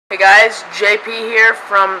Hey guys, JP here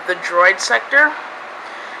from the Droid sector,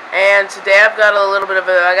 and today I've got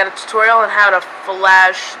I got a tutorial on how to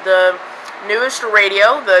flash the newest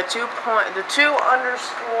radio, the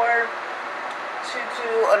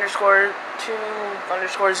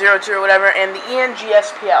 2.22_2.2_2_02 or whatever, and the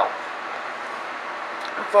ENGSPL.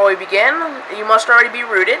 Before we begin, you must already be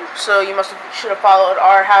rooted, so you should have followed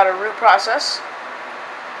our how to root process.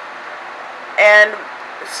 And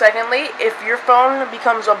secondly, if your phone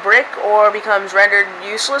becomes a brick or becomes rendered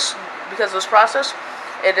useless because of this process,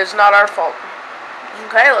 it is not our fault.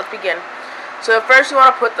 Okay, let's begin. So first you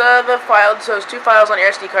want to put those two files on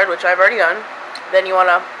your SD card, which I've already done. Then you want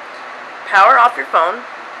to power off your phone,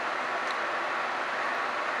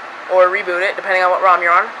 or reboot it, depending on what ROM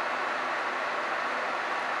you're on.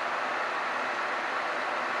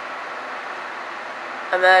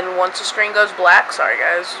 And then once the screen goes black,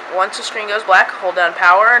 once the screen goes black, hold down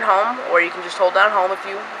power and home, or you can just hold down home if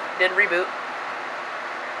you did reboot.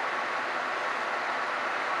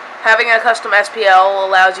 Having a custom SPL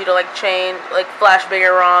allows you to flash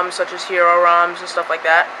bigger ROMs, such as hero ROMs and stuff like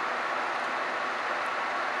that.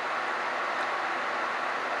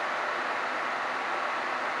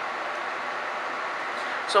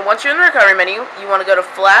 So once you're in the recovery menu, you want to go to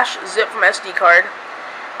flash zip from SD card,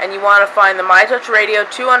 and you want to find the mytouch radio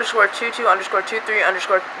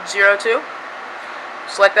 2_22_23_02.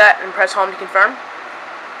 Select that and press home to confirm.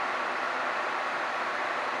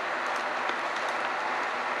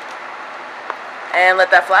 And let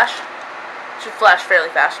that flash. It should flash fairly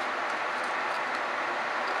fast.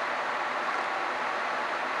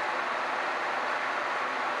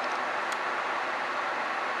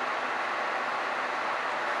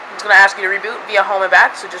 It's going to ask you to reboot via home and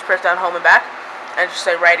back, so just press down home and back. And just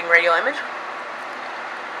say writing radio image.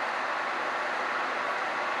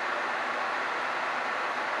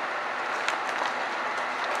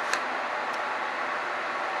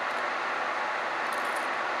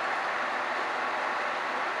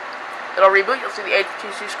 It'll reboot. You'll see the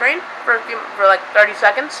HTC screen for like 30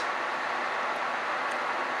 seconds.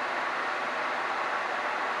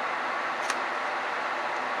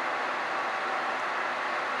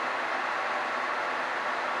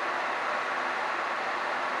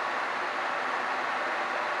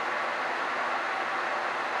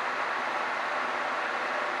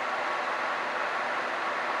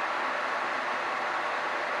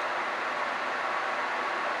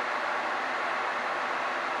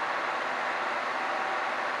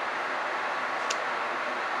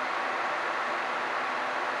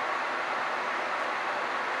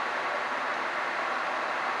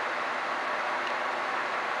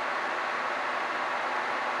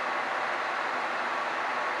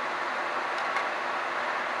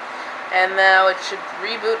 And now it should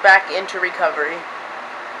reboot back into recovery.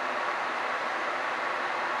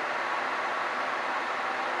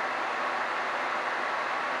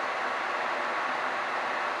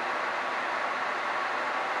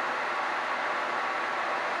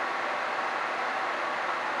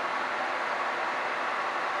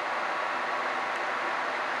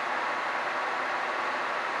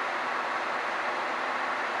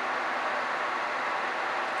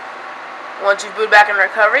 Once you've booted back in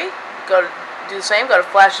recovery, do the same. Go to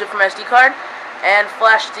flash zip from SD card and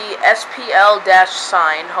flash the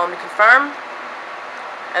SPL-sign. Home to confirm,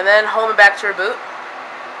 and then home and back to reboot.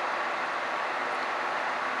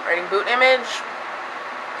 Writing boot image.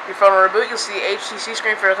 Your phone will reboot. You'll see the HTC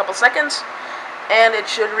screen for a couple seconds, and it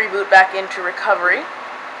should reboot back into recovery.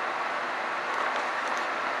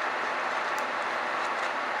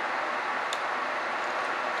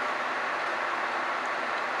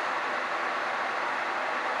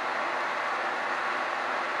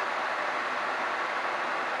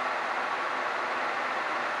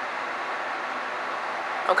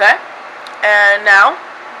 Okay, and now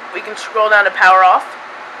we can scroll down to power off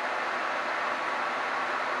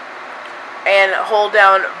and hold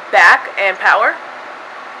down back and power,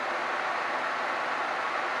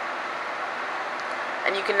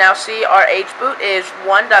 and you can now see our HBoot is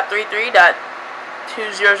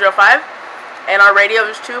 1.33.2005 and our radio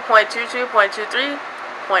is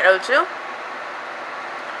 2.22.23.02.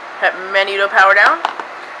 Hit menu to power down.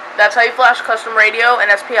 That's how you flash custom radio and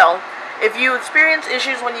SPL. If you experience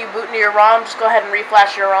issues when you boot into your ROM, just go ahead and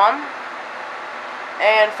reflash your ROM.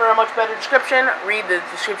 And for a much better description, read the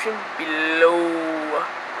description below.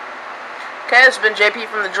 Okay, this has been JP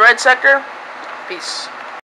from the Droid sector. Peace.